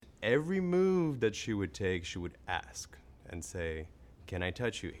every move that she would take, she would ask and say, "Can I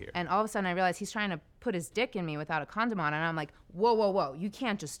touch you here?" And all of a sudden I realized he's trying to put his dick in me without a condom on, and I'm like, whoa, whoa, whoa, you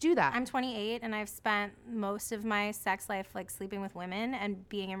can't just do that. I'm 28 and I've spent most of my sex life like sleeping with women and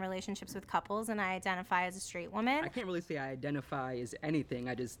being in relationships with couples, and I identify as a straight woman. I can't really say I identify as anything.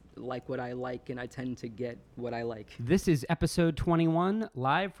 I just like what I like, and I tend to get what I like. This is episode 21,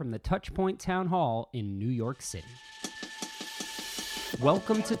 live from the Touchpoint Town Hall in New York City.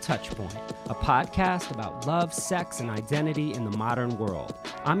 Welcome to Touchpoint, a podcast about love, sex, and identity in the modern world.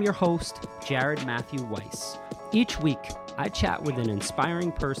 I'm your host, Jared Matthew Weiss. Each week, I chat with an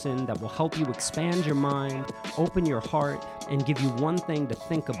inspiring person that will help you expand your mind, open your heart, and give you one thing to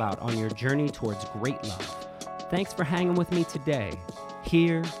think about on your journey towards great love. Thanks for hanging with me today.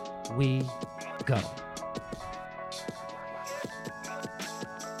 Here we go.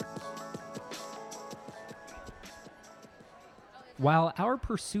 While our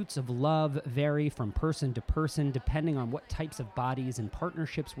pursuits of love vary from person to person depending on what types of bodies and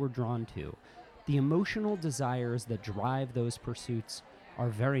partnerships we're drawn to, the emotional desires that drive those pursuits are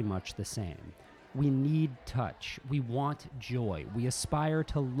very much the same. We need touch. We want joy. We aspire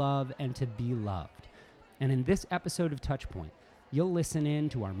to love and to be loved. And in this episode of Touchpoint, you'll listen in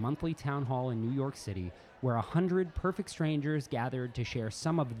to our monthly town hall in New York City, where 100 perfect strangers gathered to share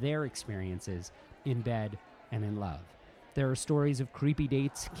some of their experiences in bed and in love. There are stories of creepy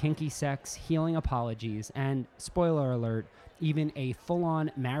dates, kinky sex, healing apologies, and, spoiler alert, even a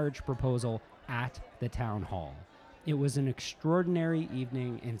full-on marriage proposal at the town hall. It was an extraordinary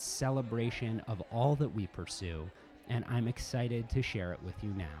evening in celebration of all that we pursue, and I'm excited to share it with you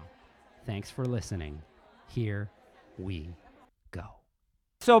now. Thanks for listening. Here we go.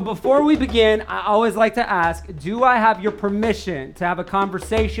 So before we begin, I always like to ask, do I have your permission to have a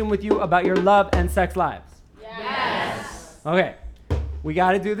conversation with you about your love and sex lives? Yes. Okay, we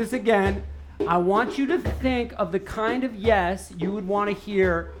got to do this again. I want you to think of the kind of yes you would want to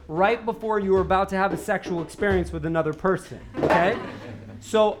hear right before you were about to have a sexual experience with another person, okay?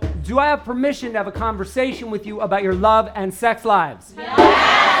 So, do I have permission to have a conversation with you about your love and sex lives?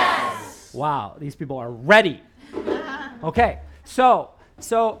 Yes! Wow, these people are ready. Okay, so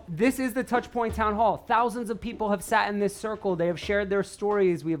this is the Touchpoint Town Hall. Thousands of people have sat in this circle. They have shared their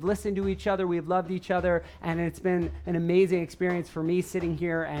stories. We have listened to each other. We have loved each other. And it's been an amazing experience for me sitting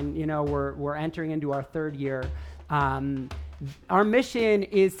here. And, you know, we're entering into our third year. Our mission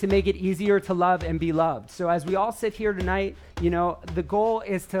is to make it easier to love and be loved. So as we all sit here tonight, you know, the goal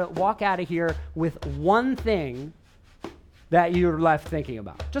is to walk out of here with one thing that you're left thinking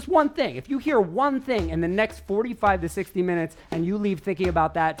about. Just one thing. If you hear one thing in the next 45 to 60 minutes and you leave thinking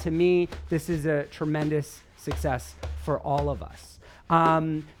about that, to me, this is a tremendous success for all of us.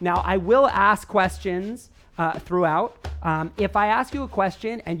 Now, I will ask questions throughout. If I ask you a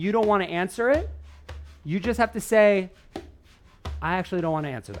question and you don't want to answer it, you just have to say, I actually don't want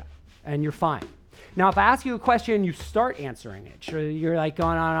to answer that, and you're fine. Now, if I ask you a question and you start answering it, sure, you're like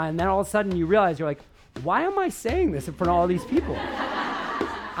going on, and then all of a sudden you realize you're like, why am I saying this in front of all these people?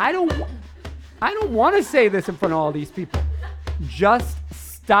 I don't want to say this in front of all these people. Just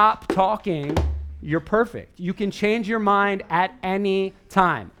stop talking. You're perfect. You can change your mind at any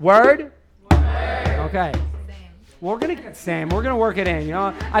time. Word? Word. Okay. We're going to get same. We're going to work it in. You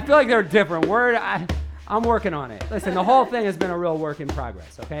know, I feel like they're different. Word, I'm working on it. Listen, the whole thing has been a real work in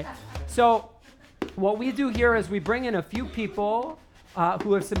progress, okay? So what we do here is we bring in a few people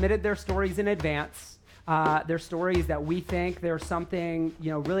who have submitted their stories in advance. They're stories that we think there's something,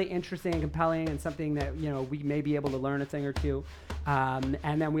 you know, really interesting and compelling, and something that, you know, we may be able to learn a thing or two. And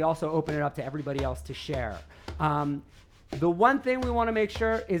then we also open it up to everybody else to share. The one thing we want to make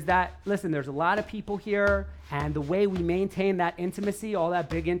sure is that, listen, there's a lot of people here, and the way we maintain that intimacy, all that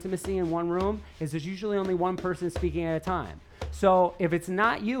big intimacy in one room, is there's usually only one person speaking at a time. So if it's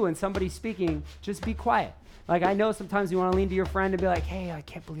not you and somebody's speaking, just be quiet. Like, I know sometimes you want to lean to your friend and be like, hey, I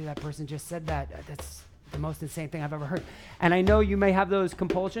can't believe that person just said that. That's the most insane thing I've ever heard. And I know you may have those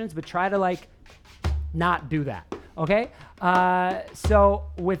compulsions, but try to, like, not do that, okay? So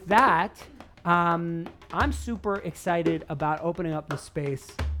with that, I'm super excited about opening up the space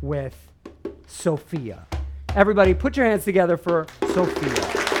with Sophia. Everybody, put your hands together for Sophia.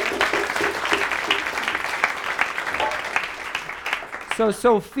 So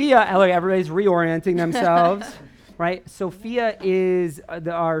Sophia, look, everybody's reorienting themselves, right? Sophia is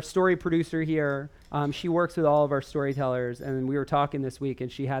our story producer here. She works with all of our storytellers, and we were talking this week,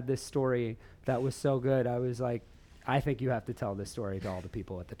 and she had this story that was so good. I was like, I think you have to tell this story to all the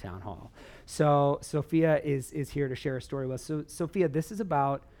people at the town hall. So Sophia is here to share a story with us. So Sophia, this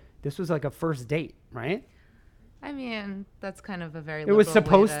was like a first date, right? I mean, that's kind of a very. It was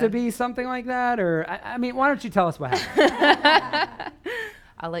liberal way supposed to be something like that, or I mean, why don't you tell us what happened?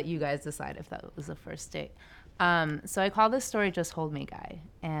 I'll let you guys decide if that was a first date. So I call this story "Just Hold Me, Guy,"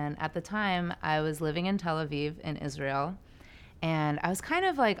 and at the time I was living in Tel Aviv in Israel, and I was kind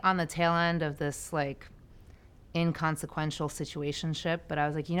of like on the tail end of this like inconsequential situationship. But I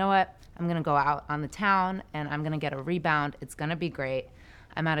was like, you know what? I'm gonna go out on the town and I'm gonna get a rebound. It's gonna be great.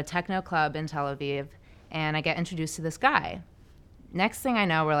 I'm at a techno club in Tel Aviv, and I get introduced to this guy. Next thing I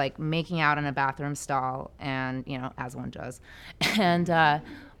know, we're like making out in a bathroom stall, and as one does, and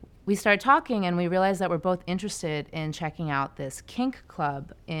we start talking, and we realize that we're both interested in checking out this kink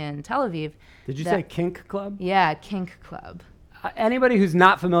club in Tel Aviv. Did you say kink club? Yeah, kink club. Anybody who's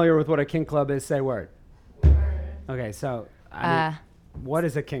not familiar with what a kink club is, say word. Okay, so I mean, what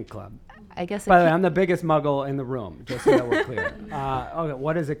is a kink club? I guess. By the way, I'm the biggest muggle in the room, just so that we're clear. Okay,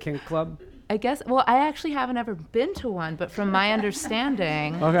 what is a kink club? I guess. Well, I actually haven't ever been to one, but from my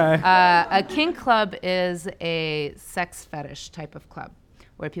understanding, Okay. A kink club is a sex fetish type of club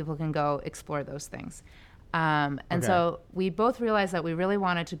where people can go explore those things. And Okay. so we both realized that we really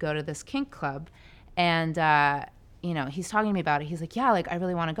wanted to go to this kink club, and he's talking to me about it. He's like, yeah, like I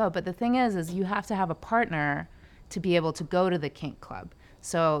really want to go, but the thing is you have to have a partner to be able to go to the kink club.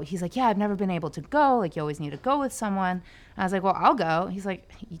 So he's like, yeah, I've never been able to go. Like, you always need to go with someone. And I was like, well, I'll go. He's like,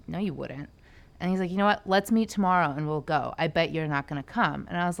 no, you wouldn't. And he's like, you know what? Let's meet tomorrow and we'll go. I bet you're not going to come.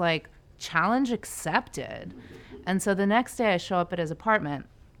 And I was like, challenge accepted. And so the next day I show up at his apartment,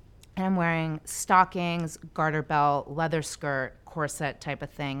 and I'm wearing stockings, garter belt, leather skirt, corset type of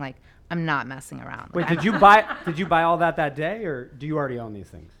thing. Like, I'm not messing around. Wait, Like, did you buy all that day, or do you already own these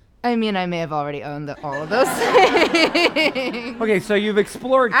things? I mean, I may have already owned all of those things. Okay, so you've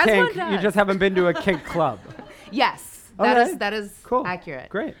explored As one kink, you does. just haven't been to a kink club. Yes, Okay. that is Cool. accurate.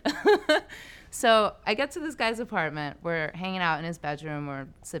 Great. So I get to this guy's apartment. We're hanging out in his bedroom. We're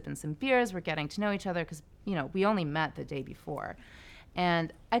sipping some beers. We're getting to know each other because, we only met the day before.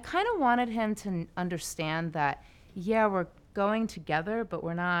 And I kind of wanted him to understand that, yeah, we're going together, but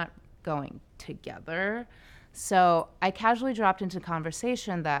we're not going together. So I casually dropped into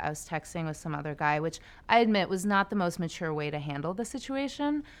conversation that I was texting with some other guy, which I admit was not the most mature way to handle the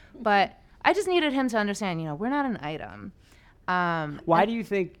situation. But I just needed him to understand, we're not an item. Why do you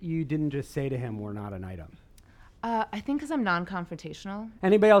think you didn't just say to him, we're not an item? I think because I'm non-confrontational.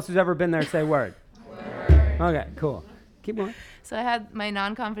 Anybody else who's ever been there, say word. Okay, cool. Keep going. So I had my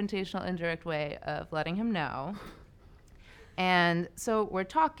non-confrontational indirect way of letting him know. And so we're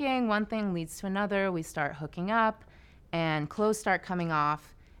talking, one thing leads to another, we start hooking up, and clothes start coming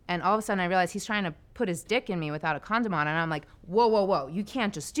off, and all of a sudden I realize he's trying to put his dick in me without a condom on, and I'm like, whoa, you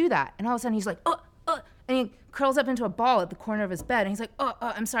can't just do that. And all of a sudden he's like, and he curls up into a ball at the corner of his bed, and he's like,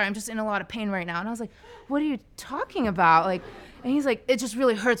 I'm sorry, I'm just in a lot of pain right now. And I was like, what are you talking about? Like, and he's like, it just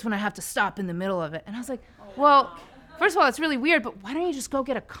really hurts when I have to stop in the middle of it. And I was like, well, first of all, it's really weird, but why don't you just go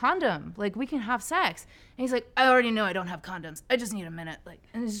get a condom? Like, we can have sex. And he's like, I already know I don't have condoms. I just need a minute. Like,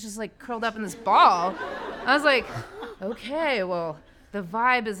 and he's just like curled up in this ball. I was like, okay, well, the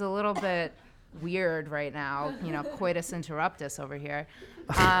vibe is a little bit weird right now. Coitus interruptus over here.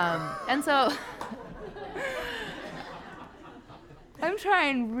 And so I'm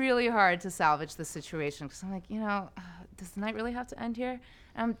trying really hard to salvage the situation because I'm like, does the night really have to end here?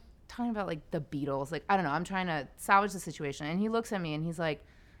 And I'm talking about like the Beatles. Like, I don't know. I'm trying to salvage the situation. And he looks at me and he's like,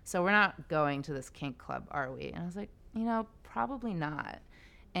 so we're not going to this kink club, are we? And I was like, probably not.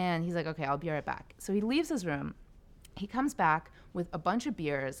 And he's like, okay, I'll be right back. So he leaves his room. He comes back with a bunch of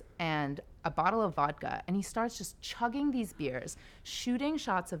beers and a bottle of vodka, and he starts just chugging these beers, shooting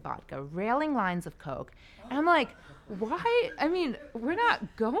shots of vodka, railing lines of Coke. And I'm like, why? I mean, we're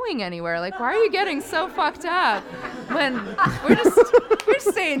not going anywhere. Like, why are you getting so fucked up when we're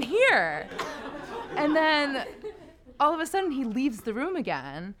just staying here? And then all of a sudden he leaves the room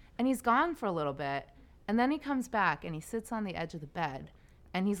again, and he's gone for a little bit, and then he comes back and he sits on the edge of the bed,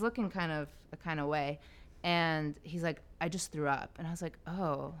 and he's looking kind of a kind of way. And he's like, I just threw up. And I was like,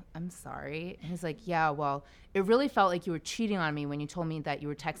 oh, I'm sorry. And he's like, yeah, well, it really felt like you were cheating on me when you told me that you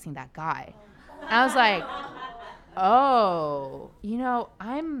were texting that guy. And I was like, oh,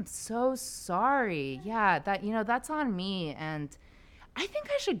 I'm so sorry. Yeah, that's on me. And I think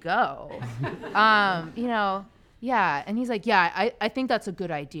I should go. Yeah. And he's like, yeah, I think that's a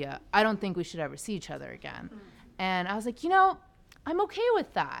good idea. I don't think we should ever see each other again. And I was like, I'm okay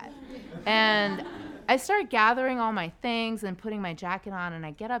with that. And I start gathering all my things and putting my jacket on, and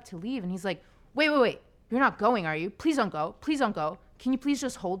I get up to leave, and he's like, wait, you're not going, are you? Please don't go. Can you please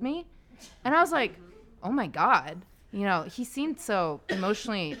just hold me? And I was like, oh my God. you know, he seemed so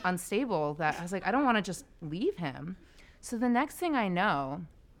emotionally unstable that I was like, I don't want to just leave him. So the next thing I know,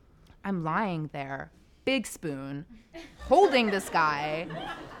 I'm lying there, big spoon, holding this guy.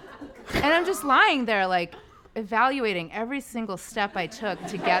 And I'm just lying there, like, evaluating every single step I took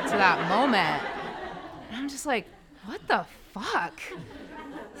to get to that moment. And I'm just like, what the fuck?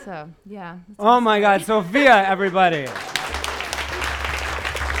 So, yeah. Oh my God, Sophia, everybody.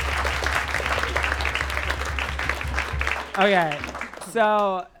 Okay,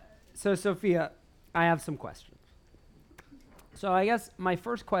 so Sophia, I have some questions. So I guess my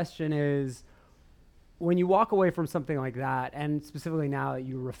first question is, when you walk away from something like that, and specifically now that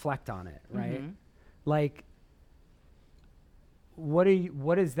you reflect on it, right? Like, what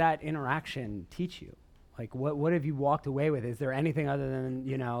does that interaction teach you? Like, what have you walked away with? Is there anything other than,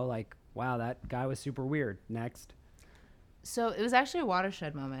 you know, like, wow, that guy was super weird. Next. So it was actually a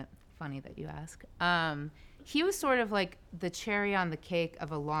watershed moment. Funny that you ask. He was sort of like the cherry on the cake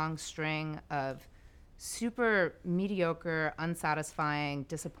of a long string of super mediocre, unsatisfying,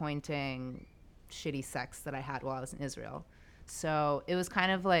 disappointing, shitty sex that I had while I was in Israel. So it was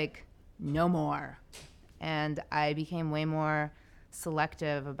kind of like, no more. And I became way more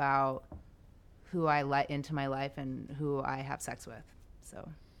selective about who I let into my life and who I have sex with. So.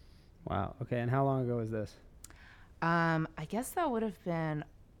 Wow. Okay. And how long ago was this? I guess that would have been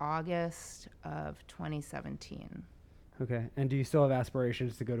August of 2017. Okay. And do you still have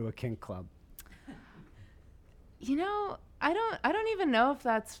aspirations to go to a kink club? You know, I don't even know if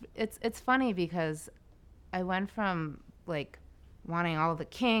it's funny because I went from like wanting all the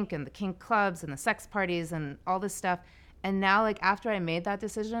kink and the kink clubs and the sex parties and all this stuff. And now, like, after I made that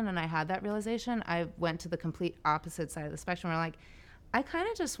decision and I had that realization, I went to the complete opposite side of the spectrum where, like, I kind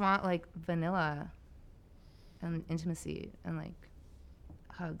of just want, like, vanilla and intimacy and, like,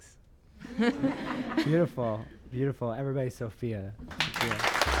 hugs. Beautiful. Beautiful. Everybody, Sophia.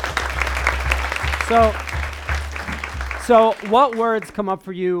 So what words come up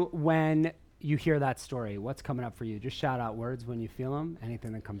for you when you hear that story? What's coming up for you? Just shout out words when you feel them.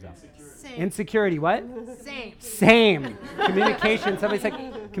 Anything that comes up. Insecurity. What? Same. Communication. Somebody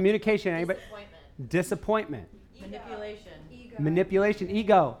said communication. Anybody? Disappointment. Manipulation.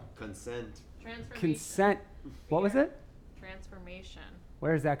 Ego. Consent. What was it? Transformation.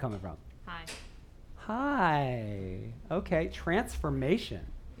 Where is that coming from? Hi. Okay. Transformation.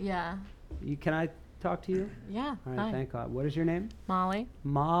 Yeah. Can I talk to you? Yeah. All right. Thank God. What is your name? Molly.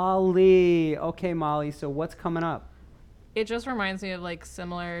 Molly. Okay, Molly. So what's coming up? It just reminds me of like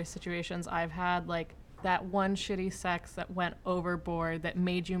similar situations I've had, like that one shitty sex that went overboard that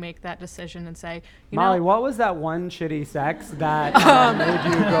made you make that decision and say, Molly, what was that one shitty sex that made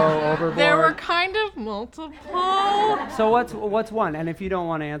you go overboard? There were kind of multiple. So what's one? And if you don't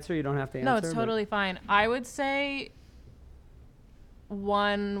want to answer, you don't have to answer. No, it's totally fine. I would say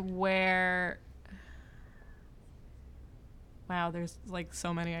one where, wow, there's like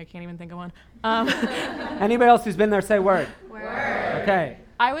so many, I can't even think of one. Anybody else who's been there, say word. Word. Okay.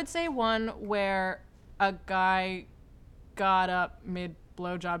 I would say one where a guy got up mid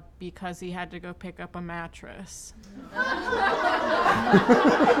blowjob because he had to go pick up a mattress.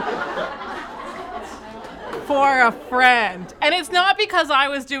 For a friend. And it's not because I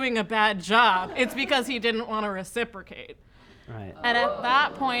was doing a bad job. It's because he didn't want to reciprocate. Right. And at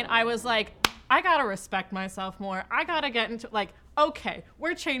that point, I was like, I gotta respect myself more. I gotta get into, like, okay,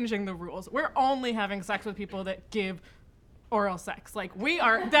 we're changing the rules. We're only having sex with people that give oral sex. Like,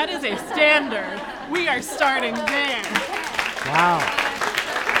 that is a standard. We are starting there. Wow.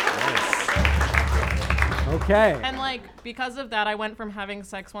 Nice. Okay. And, like, because of that, I went from having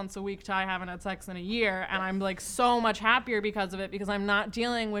sex once a week to I haven't had sex in a year. And I'm, like, so much happier because of it, because I'm not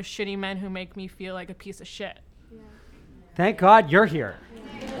dealing with shitty men who make me feel like a piece of shit. Yeah. Thank God you're here.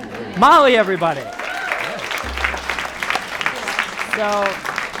 Molly, everybody. So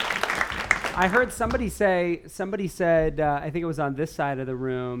I heard somebody said, I think it was on this side of the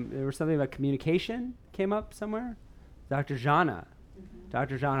room, there was something about communication came up somewhere. Dr. Jana.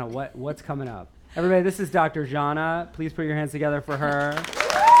 Dr. Jana, what's coming up? Everybody, this is Dr. Jana. Please put your hands together for her.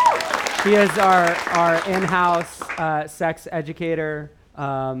 She is our in-house sex educator,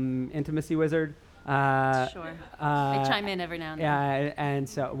 intimacy wizard. Sure. I chime in every now and then. Yeah, and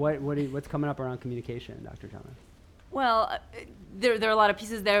so what's coming up around communication, Dr. Jana? Well, there are a lot of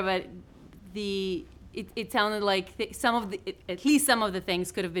pieces there, but it sounded like at least some of the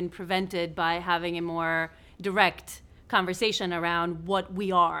things could have been prevented by having a more direct conversation around what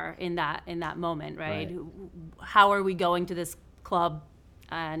we are in that moment, right? How are we going to this club,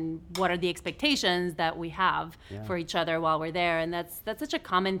 and what are the expectations that we have for each other while we're there? And that's such a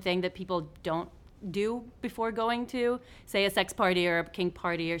common thing that people don't do before going to, say, a sex party or a kink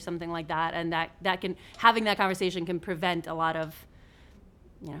party or something like that, and that can, having that conversation can prevent a lot of,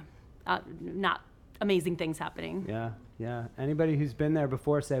 not amazing things happening. Yeah. Anybody who's been there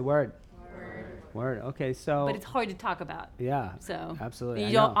before, say word. Word. Okay, so. But it's hard to talk about. Yeah. So absolutely.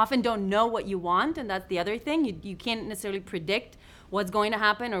 you often don't know what you want, and that's the other thing. You can't necessarily predict what's going to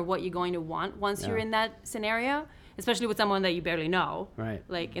happen or what you're going to want once you're in that scenario, especially with someone that you barely know. Right.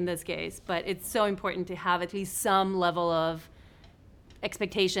 Like in this case. But it's so important to have at least some level of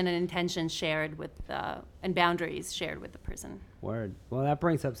expectation and intention shared with, and boundaries shared with the person. Word. Well, that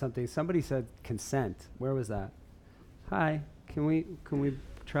brings up something. Somebody said consent. Where was that? Hi. Can we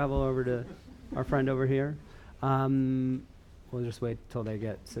travel over to our friend over here? We'll just wait till they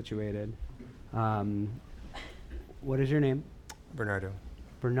get situated. What is your name? Bernardo.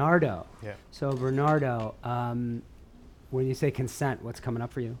 Bernardo. Yeah. So Bernardo, when you say consent, what's coming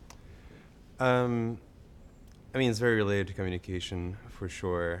up for you? I mean, it's very related to communication for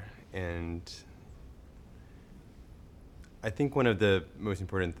sure. And I think one of the most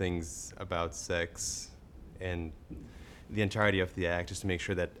important things about sex and the entirety of the act is to make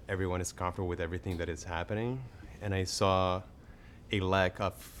sure that everyone is comfortable with everything that is happening. And I saw a lack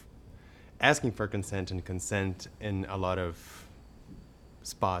of asking for consent and consent in a lot of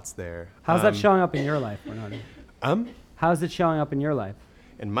spots there. How's that showing up in your life, Bernardo? How's it showing up in your life?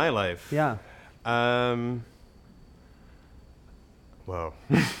 In my life? Yeah. Well.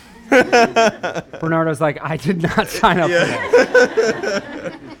 Bernardo's like, I did not sign up for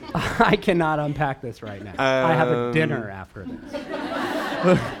this. I cannot unpack this right now. I have a dinner after this.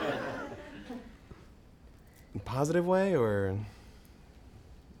 Positive way or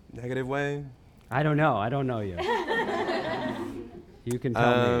negative way? I don't know. I don't know you. You can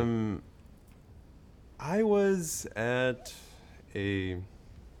tell me. I was at a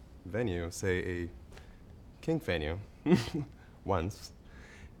venue, say a kink venue, once,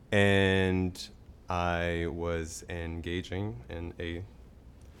 and I was engaging in a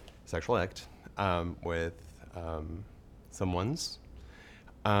sexual act with someone's,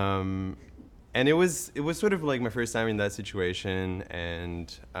 and it was sort of like my first time in that situation,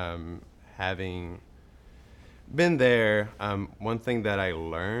 and having been there, one thing that I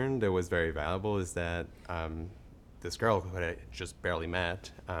learned that was very valuable is that this girl who I just barely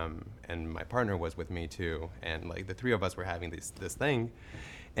met, and my partner was with me too, and like the three of us were having this thing,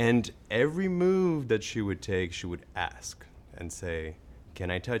 and every move that she would take, she would ask and say,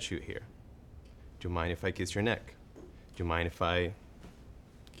 "Can I touch you here? Do you mind if I kiss your neck? Do you mind if I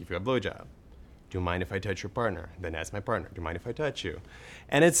give you a blowjob? Do you mind if I touch your partner?" Then ask my partner, "Do you mind if I touch you?"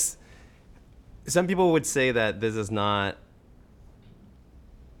 And it's, some people would say that this is not,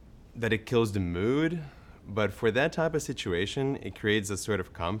 that it kills the mood, but for that type of situation, it creates a sort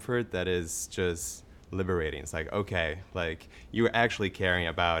of comfort that is just liberating. It's like, okay, like you're actually caring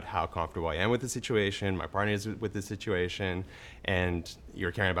about how comfortable I am with the situation, my partner is with the situation, and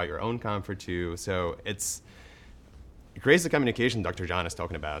you're caring about your own comfort too. So it creates the communication Dr. John is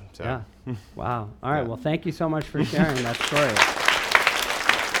talking about. So. Yeah. Wow. All right. Yeah. Well, thank you so much for sharing that story.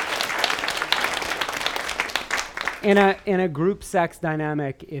 In a group sex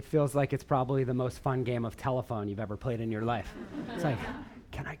dynamic, it feels like it's probably the most fun game of telephone you've ever played in your life. It's like,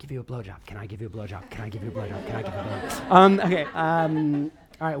 can I give you a blowjob? Can I give you a blowjob? Can I give you a blowjob? Can I give you a blowjob? Okay. All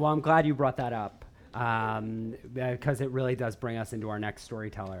right. Well, I'm glad you brought that up because it really does bring us into our next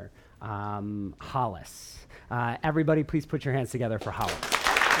storyteller, Hollis. Everybody, please put your hands together for Hollis.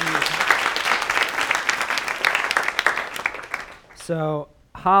 So,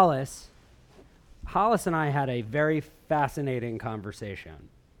 Hollis and I had a very fascinating conversation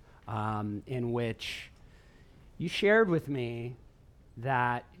in which you shared with me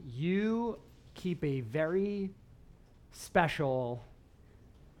that you keep a very special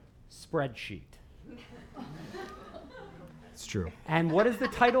spreadsheet. It's true. And what is the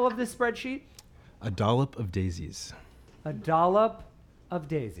title of this spreadsheet? A Dollop of Daisies. A Dollop of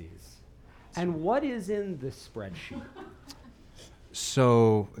Daisies. And what is in this spreadsheet?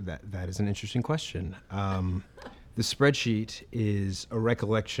 So that is an interesting question. The spreadsheet is a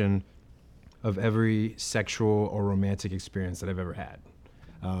recollection of every sexual or romantic experience that I've ever had.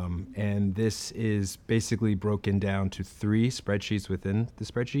 And this is basically broken down to 3 spreadsheets within the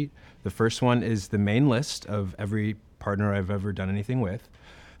spreadsheet. The first one is the main list of every partner I've ever done anything with.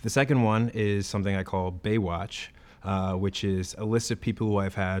 The second one is something I call Baywatch, which is a list of people who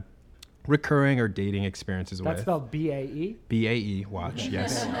I've had recurring or dating experiences with. That's spelled B-A-E? B-A-E, watch,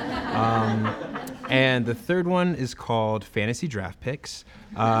 yes. And the third one is called Fantasy Draft Picks.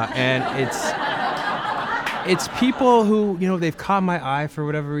 And it's people who, they've caught my eye for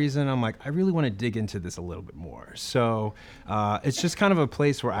whatever reason. I'm like, I really want to dig into this a little bit more. So it's just kind of a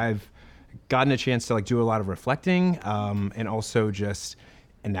place where I've gotten a chance to like do a lot of reflecting and also just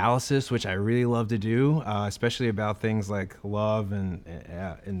analysis, which I really love to do, especially about things like love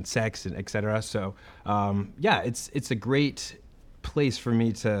and sex and et cetera. So it's a great place for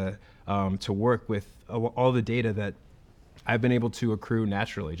me to work with all the data that I've been able to accrue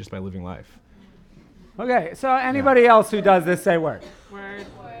naturally just by living life. Okay, so anybody else who does this, say word. Word.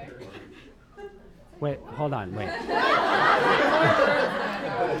 Wait, hold on, wait.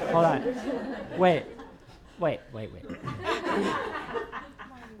 Hold on. Wait.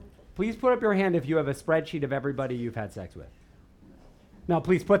 Please put up your hand if you have a spreadsheet of everybody you've had sex with. No,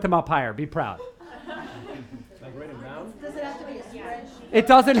 please put them up higher. Be proud. Like write them down? Does it have to be a spreadsheet? It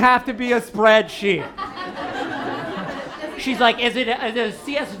doesn't have to be a spreadsheet. She's like, is it a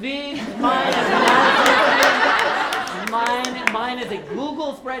CSV? Mine is a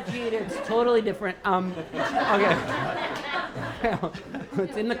Google spreadsheet. It's totally different. Okay.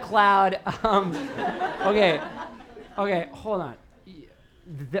 It's in the cloud. Okay, hold on.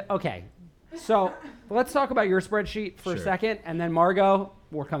 Okay, so let's talk about your spreadsheet for a second, and then Margot,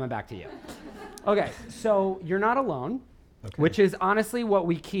 we're coming back to you. Okay, so you're not alone. Okay. Which is honestly what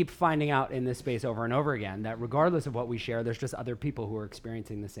we keep finding out in this space over and over again, that regardless of what we share, there's just other people who are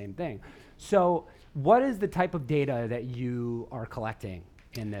experiencing the same thing. So what is the type of data that you are collecting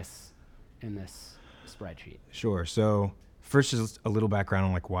in this spreadsheet? Sure. So first is a little background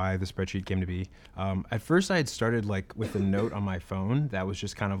on like why the spreadsheet came to be. At first I had started like with a note on my phone that was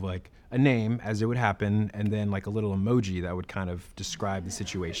just kind of like a name as it would happen, and then like a little emoji that would kind of describe the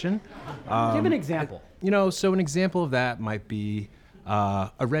situation. Give an example. So an example of that might be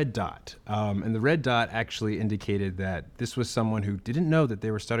a red dot. And the red dot actually indicated that this was someone who didn't know that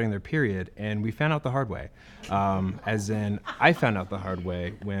they were starting their period, and we found out the hard way. As in, I found out the hard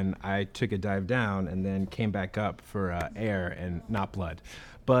way when I took a dive down and then came back up for air and not blood.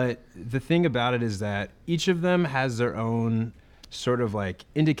 But the thing about it is that each of them has their own sort of like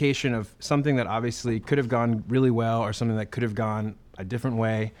indication of something that obviously could have gone really well or something that could have gone a different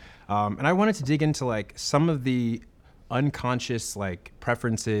way. And I wanted to dig into like some of the unconscious like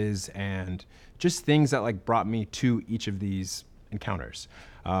preferences and just things that like brought me to each of these encounters.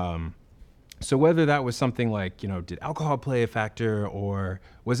 So whether that was something like, did alcohol play a factor, or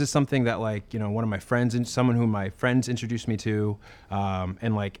was this something that like, one of my friends and someone who my friends introduced me to,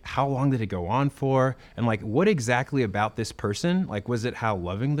 and like how long did it go on for? And like what exactly about this person? Like, was it how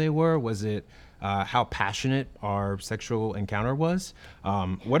loving they were? Was it how passionate our sexual encounter was?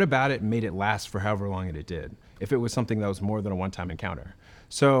 What about it made it last for however long it did, if it was something that was more than a one-time encounter?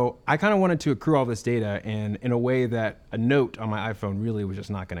 So I kind of wanted to accrue all this data in a way that a note on my iPhone really was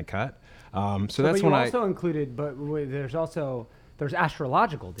just not going to cut. So that's when I also included, but there's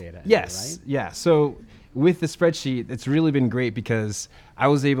astrological data. Yes, right? Yeah. So with the spreadsheet, it's really been great because I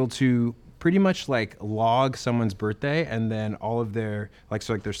was able to pretty much like log someone's birthday, and then all of their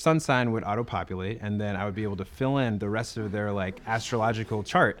their sun sign would auto-populate, and then I would be able to fill in the rest of their like astrological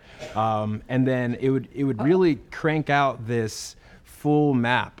chart, and then it would really crank out this full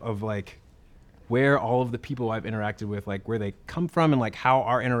map of like where all of the people I've interacted with, like where they come from, and like how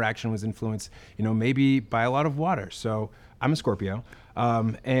our interaction was influenced, maybe by a lot of water. So I'm a Scorpio.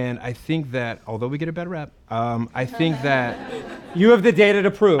 And I think that although we get a bad rep, I think that you have the data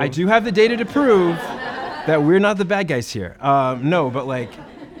to prove. I do have the data to prove that we're not the bad guys here. No, but like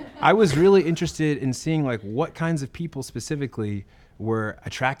I was really interested in seeing like what kinds of people specifically were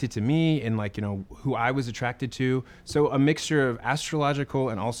attracted to me, and like, who I was attracted to. So a mixture of astrological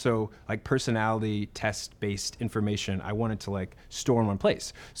and also like personality test based information I wanted to like store in one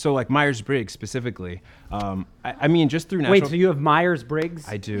place. So like Myers-Briggs specifically, I mean, just through natural. Wait, so you have Myers-Briggs?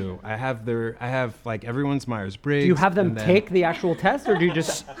 I do. I have like everyone's Myers-Briggs. Do you have them take the actual test, or do you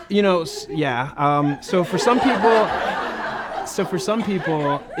just? Yeah. So for some people,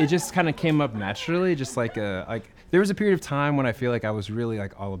 it just kind of came up naturally, just like there was a period of time when I feel like I was really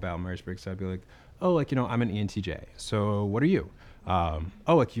like all about Myers-Briggs. So I'd be like, oh, like, I'm an ENTJ. So what are you? Oh,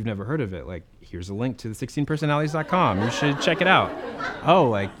 like you've never heard of it. Like, here's a link to the 16personalities.com. You should check it out. Oh,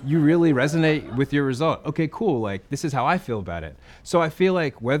 like you really resonate with your result. Okay, cool. Like this is how I feel about it. So I feel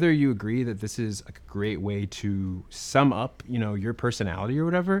like whether you agree that this is a great way to sum up, your personality or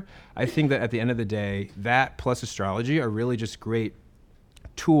whatever, I think that at the end of the day, that plus astrology are really just great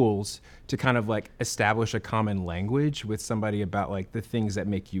tools to kind of like establish a common language with somebody about like the things that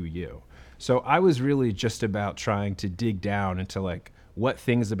make you you. So I was really just about trying to dig down into like what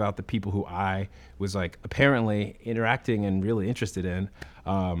things about the people who I was like apparently interacting and really interested in,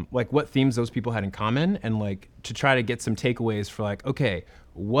 like what themes those people had in common, and like to try to get some takeaways for like, okay,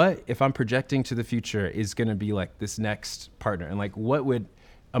 what if I'm projecting to the future is going to be like this next partner, and like what would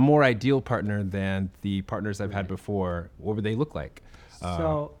a more ideal partner than the partners I've had before, what would they look like?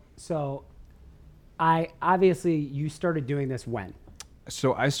 So I obviously, you started doing this when?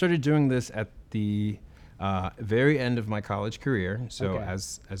 So I started doing this at the very end of my college career. So Okay.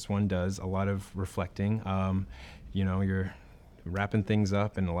 as one does, a lot of reflecting. You know, you're wrapping things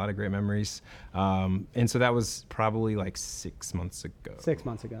up and a lot of great memories. And so that was probably like 6 months ago. 6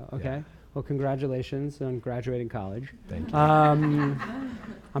 months ago. Okay. Yeah. Well, congratulations on graduating college. Thank you.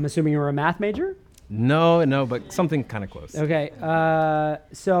 I'm assuming you were a math major? No, but something kind of close. Okay.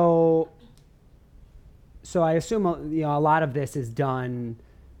 So I assume a lot of this is done.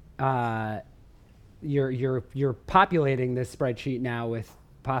 You're populating this spreadsheet now with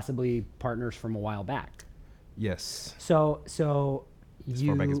possibly partners from a while back. Yes. So As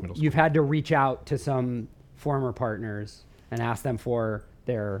far back as middle you've school. had to reach out to some former partners and ask them for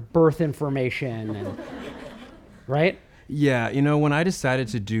their birth information, and right? Yeah, you know, when I decided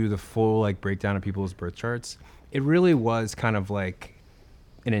to do the full like breakdown of people's birth charts, it really was kind of like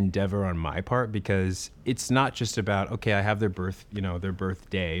an endeavor on my part, because it's not just about, okay, I have their birth, you know, their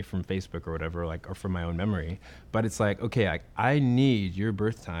birthday from Facebook or whatever, like, or from my own memory, but it's like, okay, I need your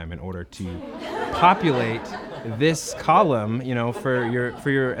birth time in order to populate this column, you know, for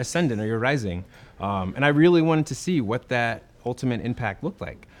your ascendant or your rising, and I really wanted to see what that ultimate impact looked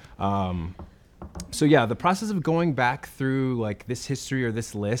like. So yeah, the process of going back through like this history or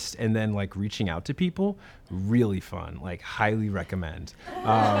this list and then like reaching out to people, really fun, like highly recommend.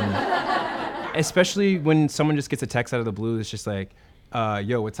 Especially when someone just gets a text out of the blue, it's just like,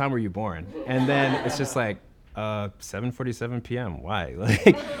 yo, what time were you born? And then it's just like, 7:47 p.m. Why?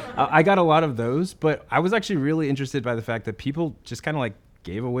 Like, I got a lot of those, but I was actually really interested by the fact that people just kind of like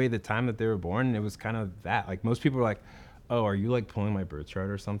gave away the time that they were born. And it was kind of that, like most people were like, oh, are you like pulling my birth chart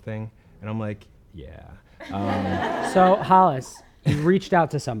or something? And I'm like, yeah. So Hollis, you reached out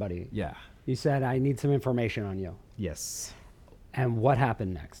to somebody. Yeah. You said, I need some information on you. Yes. And what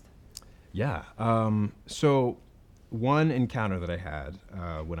happened next? Yeah. So one encounter that I had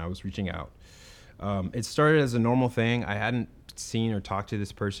when I was reaching out, it started as a normal thing. I hadn't seen or talked to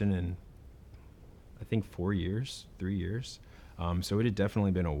this person in, I think, 3 years. So it had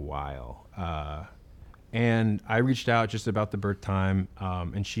definitely been a while. And I reached out just about the birth time,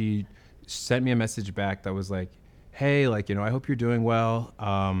 and she sent me a message back that was like, hey, like, you know, I hope you're doing well.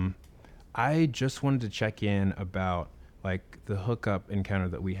 I just wanted to check in about like the hookup encounter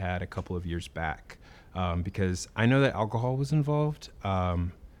that we had a couple of years back, because I know that alcohol was involved.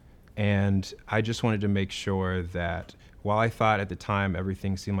 And I just wanted to make sure that while I thought at the time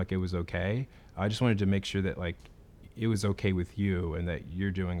everything seemed like it was okay, I just wanted to make sure that like it was okay with you and that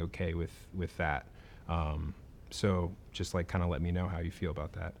you're doing okay with that. So just like kind of let me know how you feel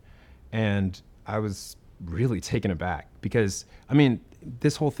about that. And I was really taken aback because, I mean,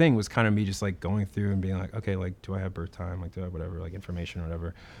 this whole thing was kind of me just like going through and being like, okay, like, do I have birth time? Like, do I have whatever, like information or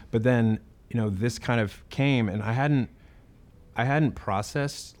whatever. But then, you know, this kind of came and I hadn't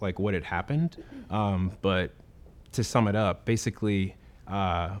processed like what had happened. But to sum it up, basically,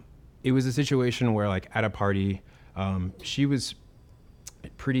 it was a situation where like at a party, she was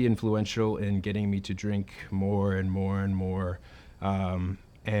pretty influential in getting me to drink more and more and more.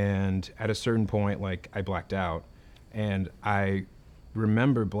 And at a certain point, like I blacked out and I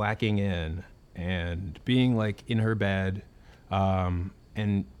remember blacking in and being like in her bed,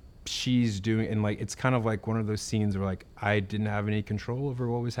 and she's doing, and like, it's kind of like one of those scenes where like I didn't have any control over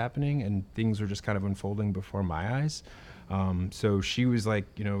what was happening and things were just kind of unfolding before my eyes. So she was like,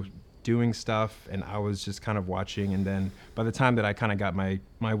 you know, doing stuff and I was just kind of watching. And then by the time that I kind of got my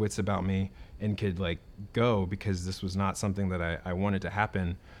wits about me and could like go, because this was not something that I wanted to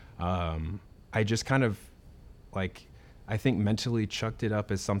happen, I just kind of like, I think mentally chucked it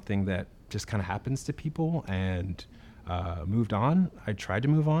up as something that just kind of happens to people and moved on. I tried to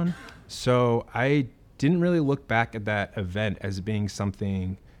move on. So I didn't really look back at that event as being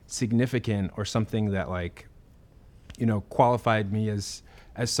something significant or something that like, you know, qualified me as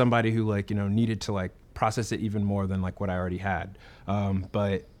somebody who like, you know, needed to like process it even more than like what I already had.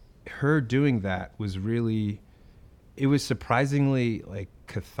 But her doing that was really, it was surprisingly like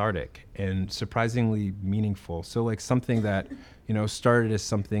cathartic and surprisingly meaningful. So like something that, you know, started as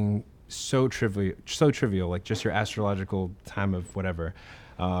something so trivial, like just your astrological time of whatever.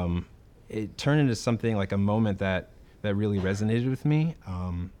 It turned into something like a moment that really resonated with me.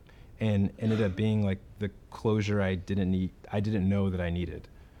 and ended up being like the closure I didn't know that I needed.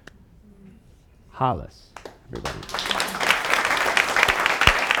 Hollis, everybody.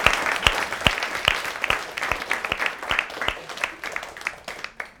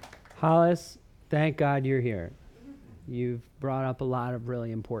 Hollis, thank God you're here. You've brought up a lot of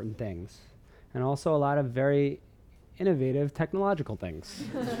really important things, and also a lot of very innovative technological things.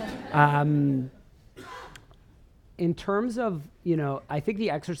 In terms of, I think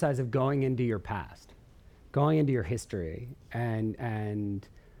the exercise of going into your past, going into your history, and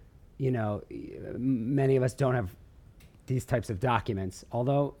many of us don't have these types of documents,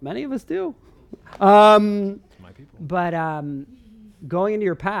 although many of us do. My people. But going into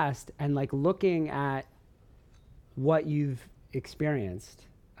your past and like looking at what you've experienced,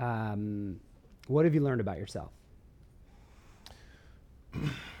 what have you learned about yourself?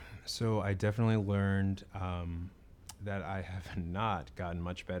 So I definitely learned that I have not gotten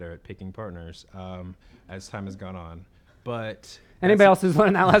much better at picking partners as time has gone on. But anybody else who's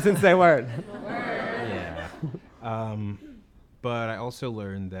learned that lesson, say word. Yeah. But I also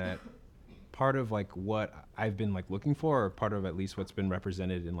learned that part of like what I've been like looking for, or part of at least what's been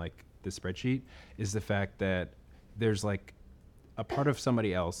represented in like the spreadsheet, is the fact that there's like a part of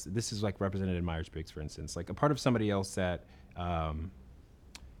somebody else. This is like represented in Myers-Briggs, for instance, like a part of somebody else that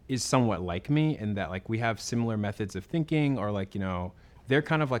is somewhat like me, and that like we have similar methods of thinking, or like, they're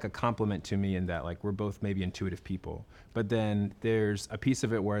kind of like a complement to me in that like we're both maybe intuitive people. But then there's a piece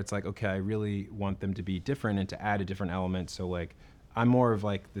of it where it's like, okay, I really want them to be different and to add a different element. So like I'm more of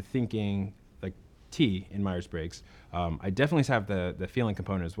like the thinking, like T in Myers-Briggs. I definitely have the feeling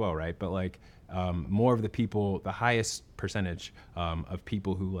component as well, right? But like more of the people, the highest percentage of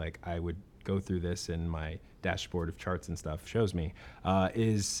people who like I would go through this in my dashboard of charts and stuff shows me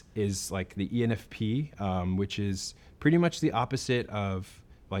is like the ENFP, which is pretty much the opposite of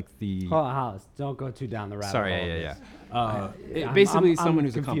like the. Hold on, Hollis, don't go too down the rabbit hole. Sorry, yeah. Basically, someone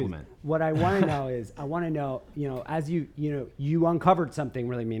who's confused. a complement. What I want to know is, as you uncovered something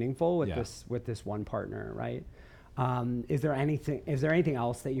really meaningful with this one partner, right? Is there anything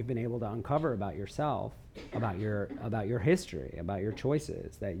else that you've been able to uncover about yourself, about your history, about your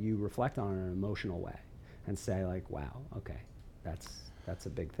choices that you reflect on in an emotional way, and say like, wow, okay, that's a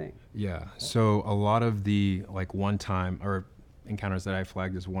big thing. Yeah. So a lot of the like one-time or encounters that I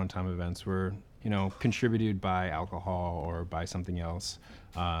flagged as one-time events were, contributed by alcohol or by something else,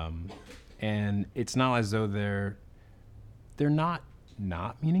 and it's not as though they're not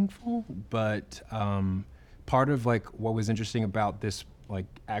meaningful, but part of like what was interesting about this like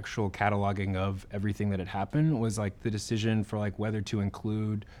actual cataloging of everything that had happened was like the decision for like whether to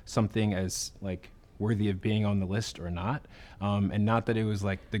include something as like worthy of being on the list or not. And not that it was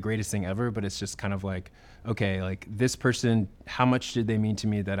like the greatest thing ever, but it's just kind of like, okay, like this person, how much did they mean to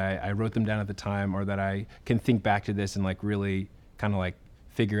me that I wrote them down at the time, or that I can think back to this and like really kind of like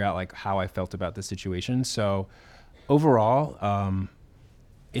figure out like how I felt about the situation. So overall,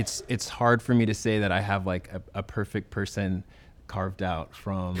 it's hard for me to say that I have like a perfect person carved out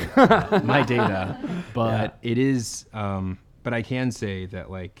from my data, but it is, but I can say that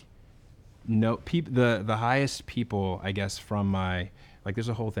like, the highest people, I guess, from my, like there's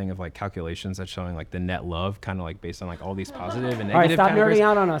a whole thing of like calculations that's showing like the net love kind of like based on like all these positive and negative stop categories. nerding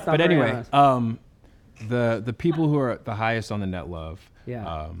out on us. But anyway, the people who are the highest on the net love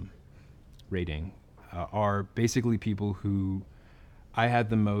rating are basically people who I had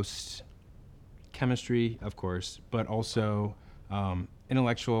the most chemistry, of course, but also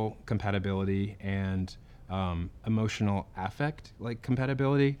intellectual compatibility and emotional affect, like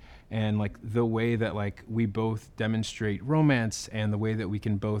compatibility, and like the way that like we both demonstrate romance, and the way that we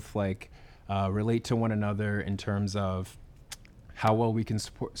can both like relate to one another in terms of how well we can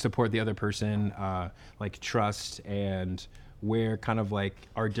support the other person, like trust, and where kind of like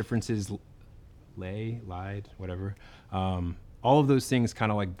our differences lied, whatever. All of those things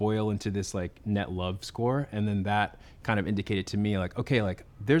kind of like boil into this like net love score, and then that kind of indicated to me like, okay, like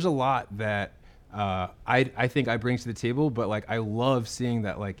there's a lot that I think I bring to the table, but like I love seeing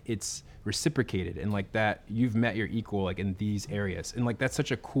that like it's reciprocated, and like that you've met your equal like in these areas, and like that's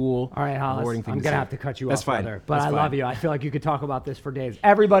such a cool, all right, Hollis, rewarding thing I'm to gonna see. have to cut you That's off, fine. brother, but That's I fine. love you. I feel like you could talk about this for days.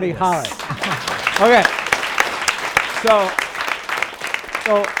 Everybody, Hollis. Okay.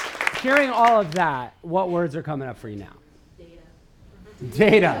 So hearing all of that, what words are coming up for you now?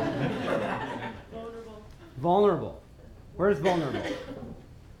 Data. Vulnerable. Where's vulnerable?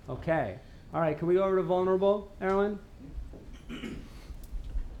 Okay. All right, can we go over to vulnerable, Erwin?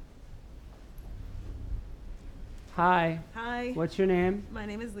 Hi. Hi. What's your name? My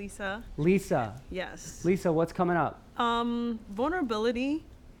name is Lisa. Lisa. Yes. Lisa, what's coming up? Vulnerability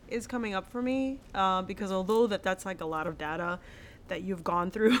is coming up for me because although that's like a lot of data that you've gone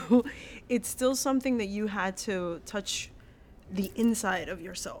through, it's still something that you had to touch the inside of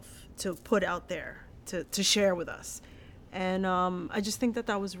yourself to put out there, to share with us. And I just think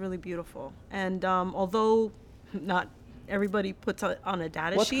that was really beautiful. And although not everybody puts it on a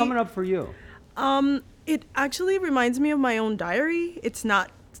data What's sheet. coming up for you? It actually reminds me of my own diary. It's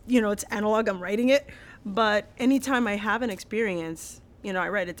not, it's analog, I'm writing it. But anytime I have an experience, I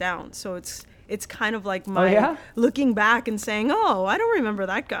write it down. So it's kind of like my looking back and saying, oh, I don't remember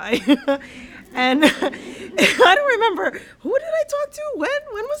that guy. And I don't remember, who did I talk to?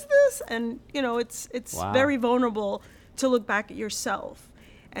 When was this? And, it's very vulnerable to look back at yourself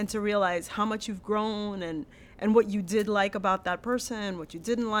and to realize how much you've grown and what you did like about that person, what you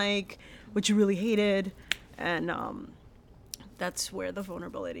didn't like, what you really hated. And that's where the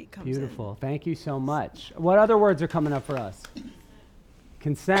vulnerability comes in. Beautiful. Thank you so much. What other words are coming up for us?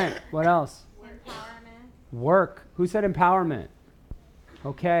 Consent. What else? Empowerment. Work. Who said empowerment?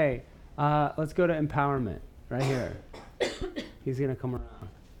 Okay. Let's go to empowerment right here. He's going to come around.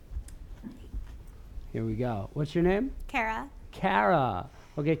 Here we go. What's your name? Kara. Kara.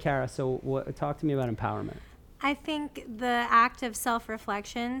 Okay, Kara. So talk to me about empowerment. I think the act of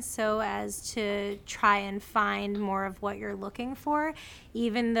self-reflection so as to try and find more of what you're looking for,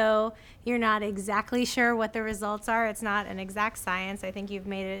 even though you're not exactly sure what the results are. It's not an exact science. I think you've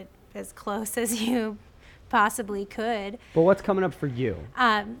made it as close as you possibly could. But what's coming up for you?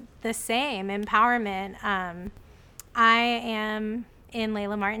 The same, empowerment. I am in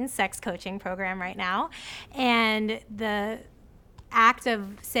Layla Martin's sex coaching program right now, and the act of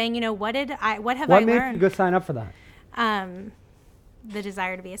saying, what have I learned? What made you go sign up for that? The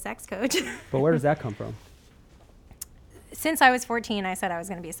desire to be a sex coach. But where does that come from? Since I was 14, I said I was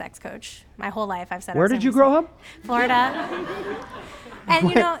going to be a sex coach. My whole life, I've said. Where did you grow up? Florida. And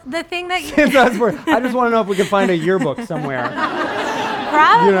the thing that I just want to know if we can find a yearbook somewhere.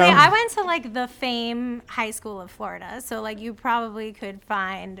 Probably. I went to the Fame High School of Florida, so you probably could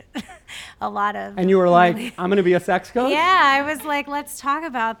find a lot of. And you were like, I'm going to be a sex coach? Yeah, I was like, let's talk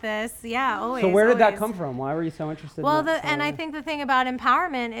about this. Yeah, always. So where did that come from? Why were you so interested in that? And I think the thing about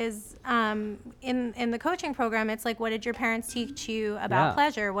empowerment is in the coaching program, it's like, what did your parents teach you about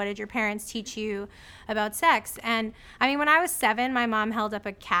pleasure? What did your parents teach you about sex? And I mean, when I was 7, my mom held up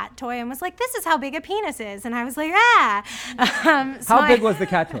a cat toy and was like, this is how big a penis is. And I was like, ah. How big was the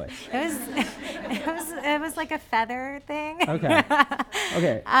cat toy? It was like a feather thing. Okay.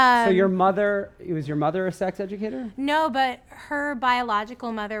 Okay. So your mother a sex educator? No, but her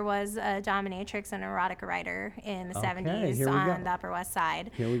biological mother was a dominatrix and erotica writer in the 70s on the Upper West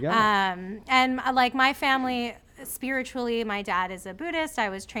Side. Here we go. And my family, spiritually, my dad is a Buddhist. I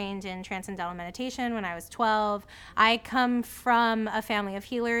was trained in transcendental meditation when I was 12. I come from a family of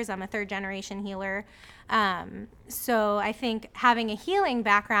healers. I'm a 3rd-generation healer. So I think having a healing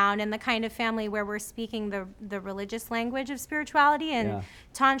background and the kind of family where we're speaking the religious language of spirituality, and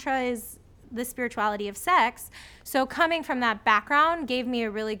Tantra is the spirituality of sex. So coming from that background gave me a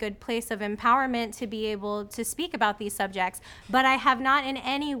really good place of empowerment to be able to speak about these subjects. But I have not in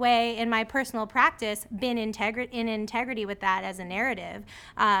any way in my personal practice been in integrity with that as a narrative,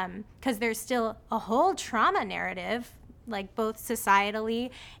 because there's still a whole trauma narrative, both societally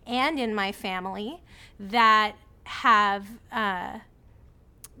and in my family, that have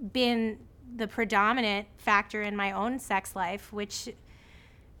been the predominant factor in my own sex life, which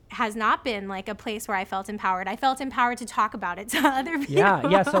has not been a place where I felt empowered. I felt empowered to talk about it to other people.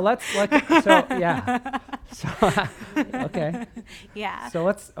 Yeah. So okay. Yeah.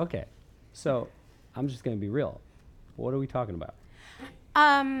 So I'm just going to be real. What are we talking about?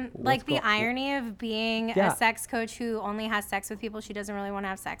 The irony of being a sex coach who only has sex with people she doesn't really want to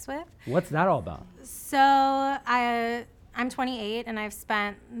have sex with. What's that all about? So I'm 28 and I've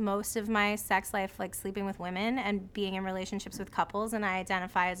spent most of my sex life sleeping with women and being in relationships with couples, and I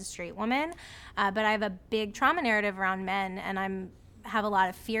identify as a straight woman, but I have a big trauma narrative around men, and have a lot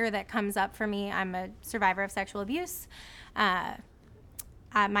of fear that comes up for me. I'm a survivor of sexual abuse.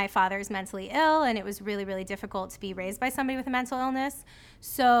 My father is mentally ill, and it was really, really difficult to be raised by somebody with a mental illness.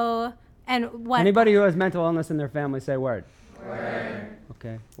 So, anybody who has mental illness in their family, say word. Word.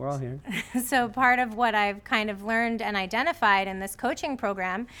 Okay, we're all here. So part of what I've kind of learned and identified in this coaching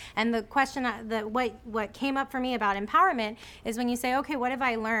program, and the question, what came up for me about empowerment is when you say, okay, what have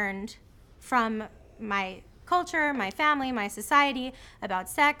I learned from my culture, my family, my society, about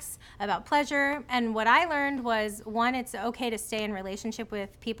sex, about pleasure. And what I learned was, 1, it's okay to stay in relationship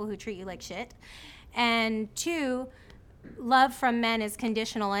with people who treat you like shit. And 2, love from men is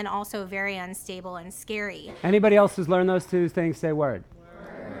conditional and also very unstable and scary. Anybody else who's learned those two things, say word.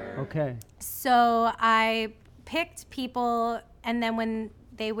 Okay. So I picked people, and then when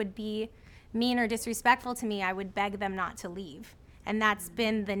they would be mean or disrespectful to me, I would beg them not to leave. And that's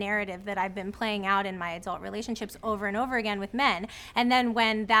been the narrative that I've been playing out in my adult relationships over and over again with men. And then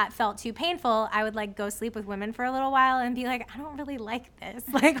when that felt too painful, I would like go sleep with women for a little while and be like, I don't really like this.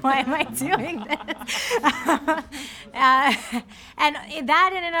 Like, why am I doing this? And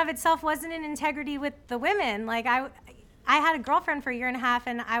that in and of itself wasn't in integrity with the women. Like I had a girlfriend for a year and a half,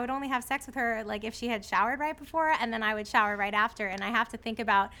 and I would only have sex with her like if she had showered right before, and then I would shower right after. And I have to think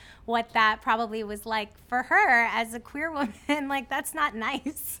about what that probably was like for her as a queer woman. Like, that's not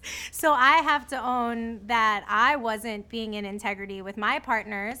nice. So I have to own that I wasn't being in integrity with my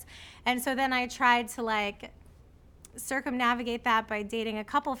partners. And so then I tried to like circumnavigate that by dating a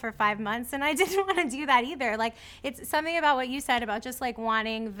couple for 5 months, and I didn't want to do that either. Like, it's something about what you said about just like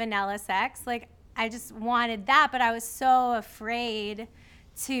wanting vanilla sex. Like, I just wanted that, but I was so afraid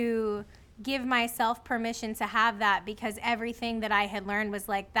to give myself permission to have that, because everything that I had learned was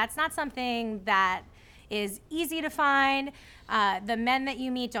like, that's not something that is easy to find. The men that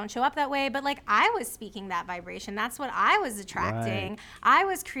you meet don't show up that way. But like, I was speaking that vibration. That's what I was attracting. Right. I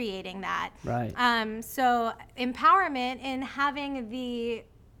was creating that. Right. So empowerment in having the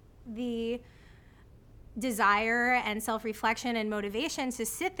desire and self-reflection and motivation to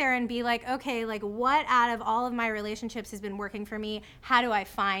sit there and be like, okay, like, what out of all of my relationships has been working for me? How do I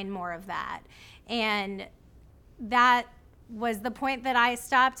find more of that? And that was the point that I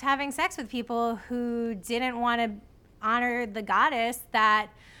stopped having sex with people who didn't want to honor the goddess that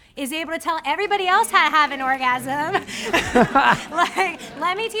is able to tell everybody else how to have an orgasm. Like,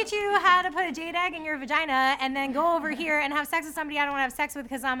 let me teach you how to put a jade egg in your vagina, and then go over here and have sex with somebody I don't want to have sex with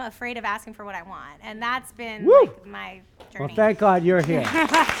because I'm afraid of asking for what I want. And that's been like my journey. Well, thank God you're here.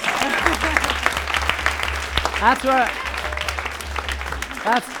 That's where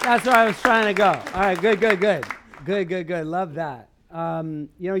I was trying to go. All right, good. Love that.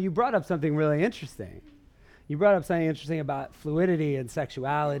 You brought up something really interesting. You brought up something interesting about fluidity and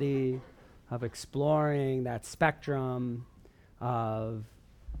sexuality, of exploring that spectrum of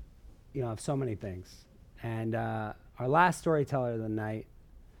so many things. And our last storyteller of the night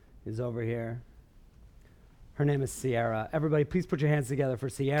is over here. Her name is Sierra. Everybody, please put your hands together for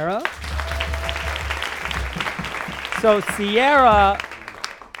Sierra. So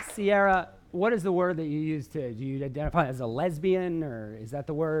Sierra, what is the word that you use do you identify as a lesbian, or is that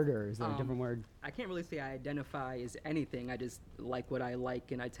the word, or is that a different word? I can't really say I identify as anything. I just like what I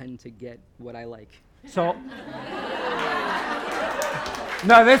like, and I tend to get what I like. So,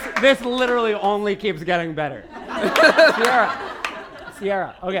 no, this literally only keeps getting better.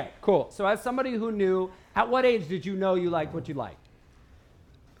 Sierra, okay, cool. So as somebody who knew, at what age did you know you liked what you liked?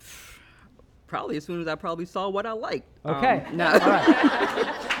 Probably as soon as I probably saw what I liked. Okay. No. All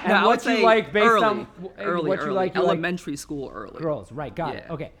right. And what you like based on what you like? Elementary school early. Girls, right? Got it.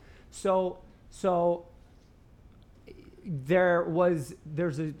 Okay. So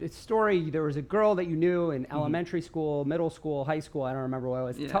there's a story. There was a girl that you knew in elementary school, middle school, high school. I don't remember what it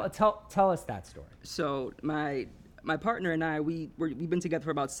was. Yeah. Tell us that story. So my partner and I, we've been together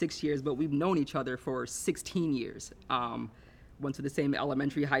for about 6 years, but we've known each other for 16 years. Went to the same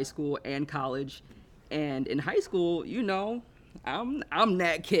elementary, high school, and college. And in high school, I'm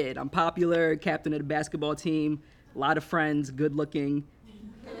that kid. I'm popular, captain of the basketball team, a lot of friends, good looking.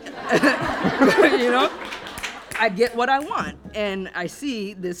 I get what I want. And I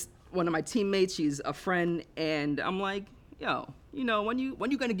see one of my teammates, she's a friend, and I'm like, when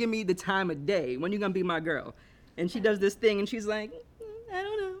you gonna give me the time of day? When you gonna be my girl? And she does this thing, and she's like, I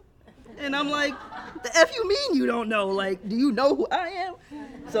don't know. And I'm like, the F you mean you don't know? Like, do you know who I am?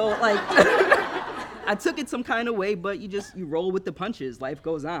 So, like, I took it some kind of way, but you roll with the punches. Life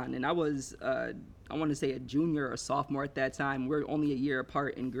goes on. And I was, I want to say a junior or sophomore at that time. We're only a year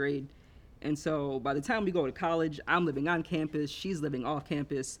apart in grade. And so by the time we go to college, I'm living on campus, she's living off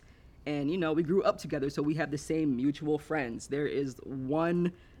campus. And, we grew up together, so we have the same mutual friends. There is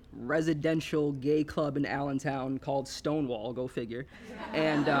one residential gay club in Allentown called Stonewall, go figure.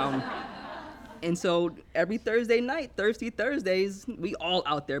 And so every Thursday night, Thirsty Thursdays, we all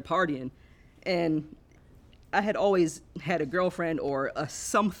out there partying. And I had always had a girlfriend or a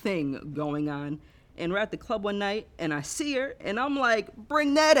something going on. And we're at the club one night, and I see her, and I'm like,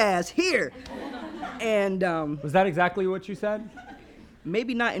 bring that ass here. And was that exactly what you said?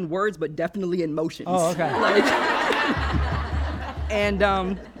 Maybe not in words, but definitely in motions. Oh, okay.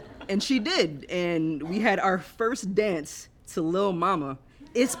 And she did, and we had our first dance to Lil Mama.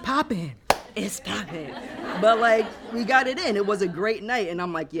 It's poppin'. But we got it in. It was a great night, and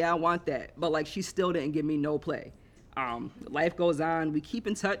I'm like, yeah, I want that. But she still didn't give me no play. Life goes on. We keep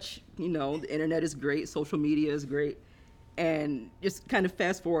in touch. You know, the internet is great. Social media is great. And just kind of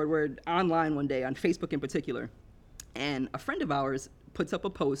fast forward, we're online one day, on Facebook in particular. And a friend of ours puts up a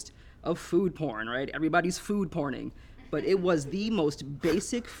post of food porn, right? Everybody's food porning. But it was the most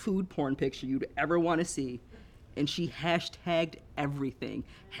basic food porn picture you'd ever want to see. And she hashtagged everything.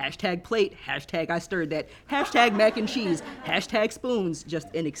 Hashtag plate, hashtag I stirred that, hashtag mac and cheese, hashtag spoons,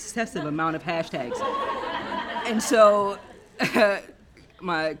 just an excessive amount of hashtags. And so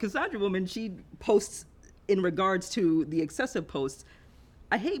my Cassandra woman, she posts in regards to the excessive posts,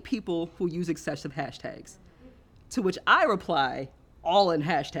 I hate people who use excessive hashtags. To which I reply, all in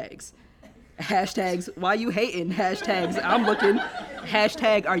hashtags. Hashtags, why you hating? Hashtags, I'm looking.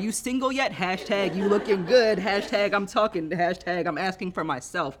 Hashtag, are you single yet? Hashtag, you looking good. Hashtag, I'm talking. Hashtag, I'm asking for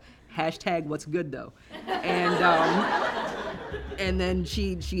myself. Hashtag, what's good though? And then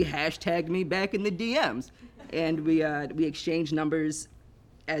she hashtagged me back in the DMs. And we exchanged numbers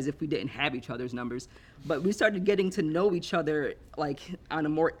as if we didn't have each other's numbers. But we started getting to know each other like on a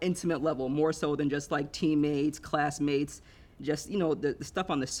more intimate level, more so than just like teammates, classmates, just, you know, the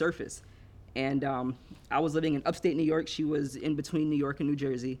stuff on the surface. And I was living in upstate New York. She was in between New York and New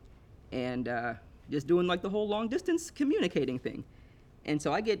Jersey, and just doing like the whole long distance communicating thing. And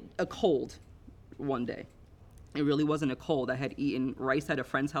so I get a cold one day. It really wasn't a cold. I had eaten rice at a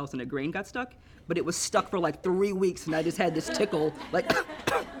friend's house and a grain got stuck, but it was stuck for like 3 weeks, and I just had this tickle, like.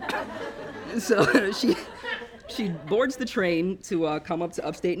 So she boards the train to come up to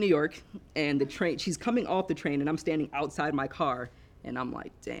upstate New York, and she's coming off the train, and I'm standing outside my car, and I'm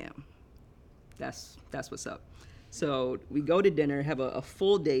like, damn. That's what's up. So we go to dinner, have a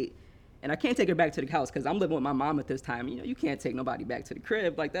full date, and I can't take her back to the house because I'm living with my mom at this time. You know, you can't take nobody back to the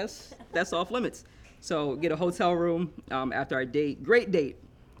crib. Like, that's off limits. So get a hotel room after our date. Great date.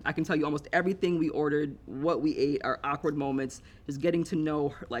 I can tell you almost everything we ordered, what we ate, our awkward moments, just getting to know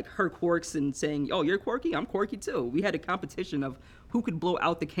her, like her quirks and saying, oh, you're quirky? I'm quirky too. We had a competition of who could blow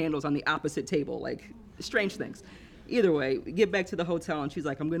out the candles on the opposite table, like strange things. Either way, we get back to the hotel, and she's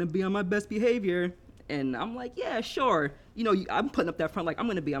like, I'm going to be on my best behavior. And I'm like, yeah, sure. You know, I'm putting up that front like, I'm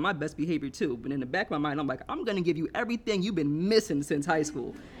going to be on my best behavior, too. But in the back of my mind, I'm like, I'm going to give you everything you've been missing since high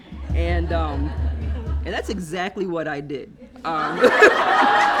school. And that's exactly what I did. And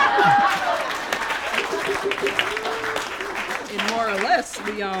more or less,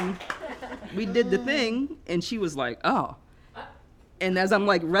 we did the thing, and she was like, oh. And as I'm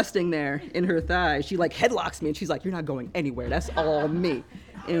like resting there in her thigh, she like headlocks me, and she's like, you're not going anywhere. That's all me.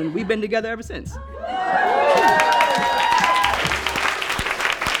 And we've been together ever since.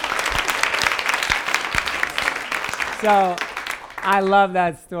 So I love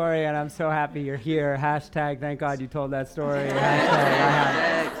that story, and I'm so happy you're here. Hashtag, thank God you told that story.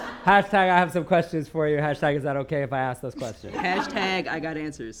 Hashtag, I have some questions for you. Hashtag, is that okay if I ask those questions? Hashtag, I got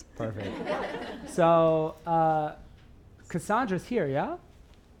answers. Perfect. So, Cassandra's here, yeah?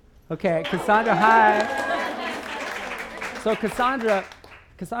 Okay, Cassandra, hi. So Cassandra,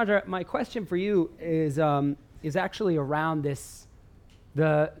 my question for you is actually around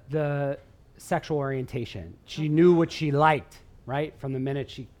the sexual orientation. She knew what she liked, right? From the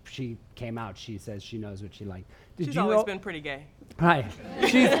minute she came out, she says she knows what she liked. She's always been pretty gay. Right.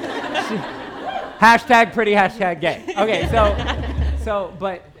 She hashtag pretty, hashtag gay. Okay, so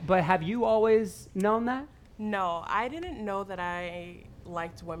but have you always known that? No, I didn't know that I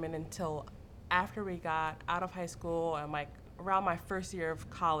liked women until after we got out of high school and like around my first year of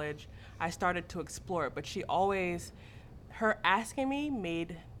college, I started to explore it. But her asking me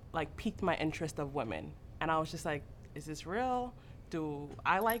piqued my interest of women. And I was just like, is this real? Do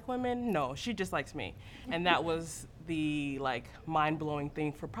I like women? No, she just likes me. And that was the mind-blowing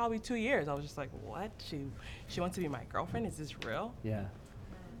thing for probably 2 years. I was just like, what? She wants to be my girlfriend? Is this real? Yeah.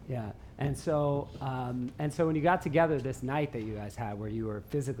 Yeah. And so when you got together this night that you guys had where you were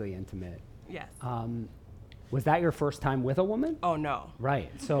physically intimate. Yes. Was that your first time with a woman? Oh, no.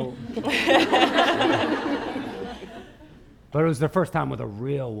 Right. So but it was the first time with a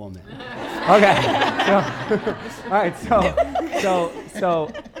real woman. Okay. So all right,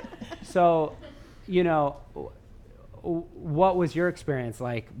 so you know, what was your experience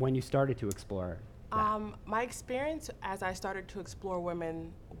like when you started to explore that? My experience as I started to explore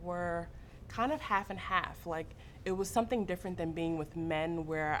women were kind of half and half. Like, it was something different than being with men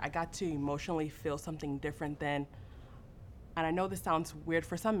where I got to emotionally feel something different than, and I know this sounds weird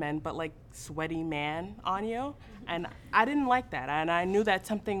for some men, but like sweaty man on you. And I didn't like that. And I knew that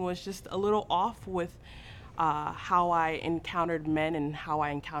something was just a little off with how I encountered men and how I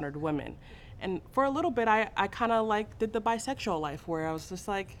encountered women. And for a little bit, I kind of like did the bisexual life where I was just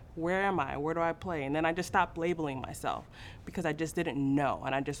like, where am I? Where do I play? And then I just stopped labeling myself because I just didn't know.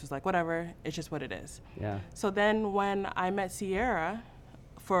 And I just was like, whatever, it's just what it is. Yeah. So then when I met Sierra,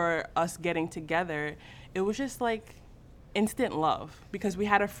 for us getting together, it was just like instant love because we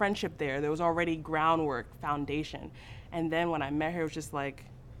had a friendship there. There was already groundwork, foundation. And then when I met her, it was just like,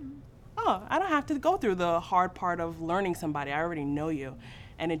 oh, I don't have to go through the hard part of learning somebody. I already know you.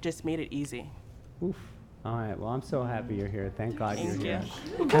 And it just made it easy. Oof. All right. Well, I'm so happy you're here. Thank God you're Thank you.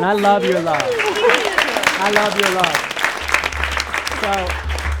 here. And I love your love. I love your love.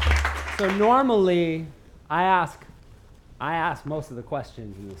 So normally I ask most of the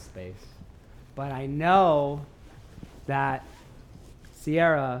questions in this space, but I know that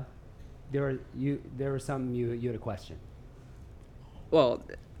Sierra, there was something you had a question. Well,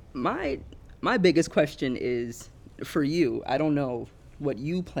 my biggest question is for you. I don't know what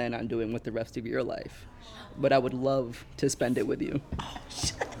you plan on doing with the rest of your life, but I would love to spend it with you. Oh,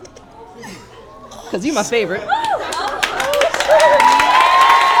 shit. Because you're my favorite.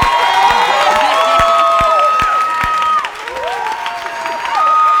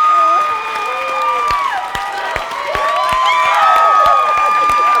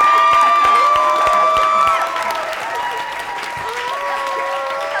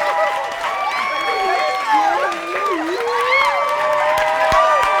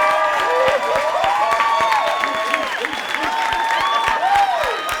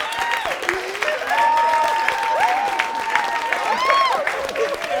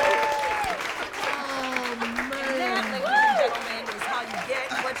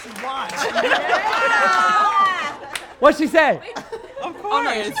 What'd she say? Of course. Oh,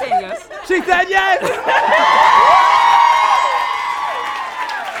 no, she's saying yes. She said yes.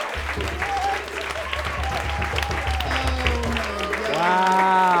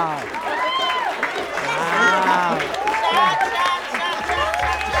 Wow.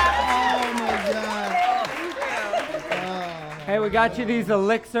 Hey, we got you these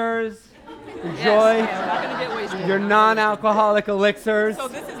elixirs. Enjoy your non-alcoholic elixirs. So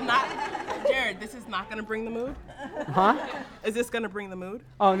this is not, Jared, this is not going to bring the mood? Huh? Is this going to bring the mood?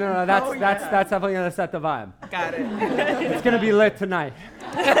 Oh, no, that's definitely going to set the vibe. Got it. It's going to be lit tonight.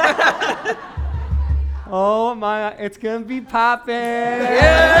 Oh, my, it's going to be popping.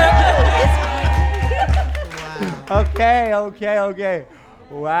 Okay.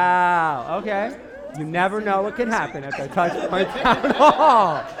 Wow, okay. You never know what can happen at the Touchpoint Town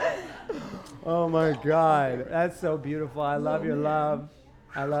Hall. Oh, my God. That's so beautiful. I love your love.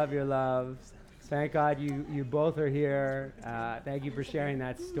 I love your love. Thank God you both are here. Thank you for sharing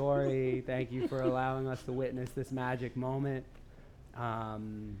that story. Thank you for allowing us to witness this magic moment.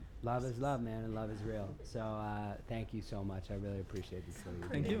 Love is love, man, and love is real. So thank you so much. I really appreciate this.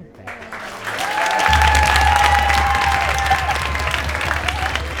 Thank you. Thank you.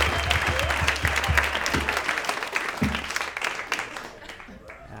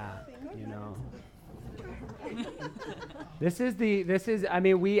 I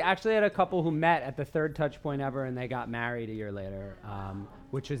mean, we actually had a couple who met at the third touch point ever, and they got married a year later,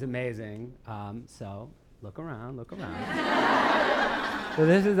 which is amazing. So look around. So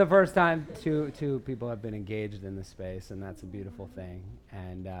this is the first time two people have been engaged in this space, and that's a beautiful thing.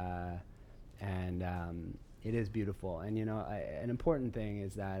 And it is beautiful. And you know, an important thing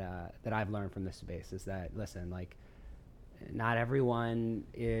is that I've learned from this space is that, listen, like, not everyone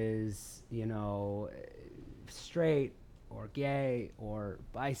is, you know, straight or gay or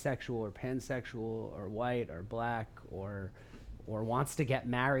bisexual or pansexual or white or black or wants to get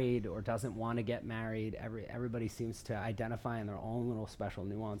married or doesn't want to get married. Everybody seems to identify in their own little special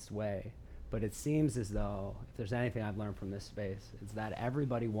nuanced way. But it seems as though, if there's anything I've learned from this space, it's that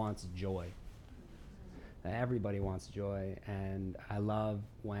everybody wants joy. Everybody wants joy, and I love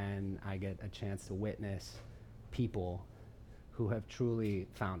when I get a chance to witness people who have truly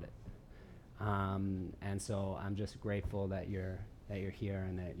found it. And so I'm just grateful that you're here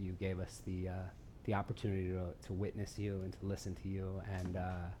and that you gave us the opportunity to witness you and to listen to you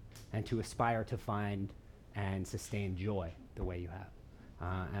and to aspire to find and sustain joy the way you have.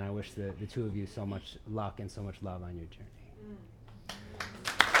 And I wish the two of you so much luck and so much love on your journey.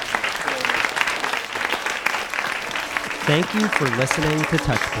 Thank you for listening to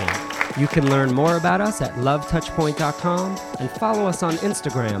Touchpoint. You can learn more about us at lovetouchpoint.com and follow us on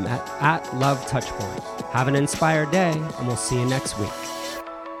Instagram at lovetouchpoint. Have an inspired day, and we'll see you next week.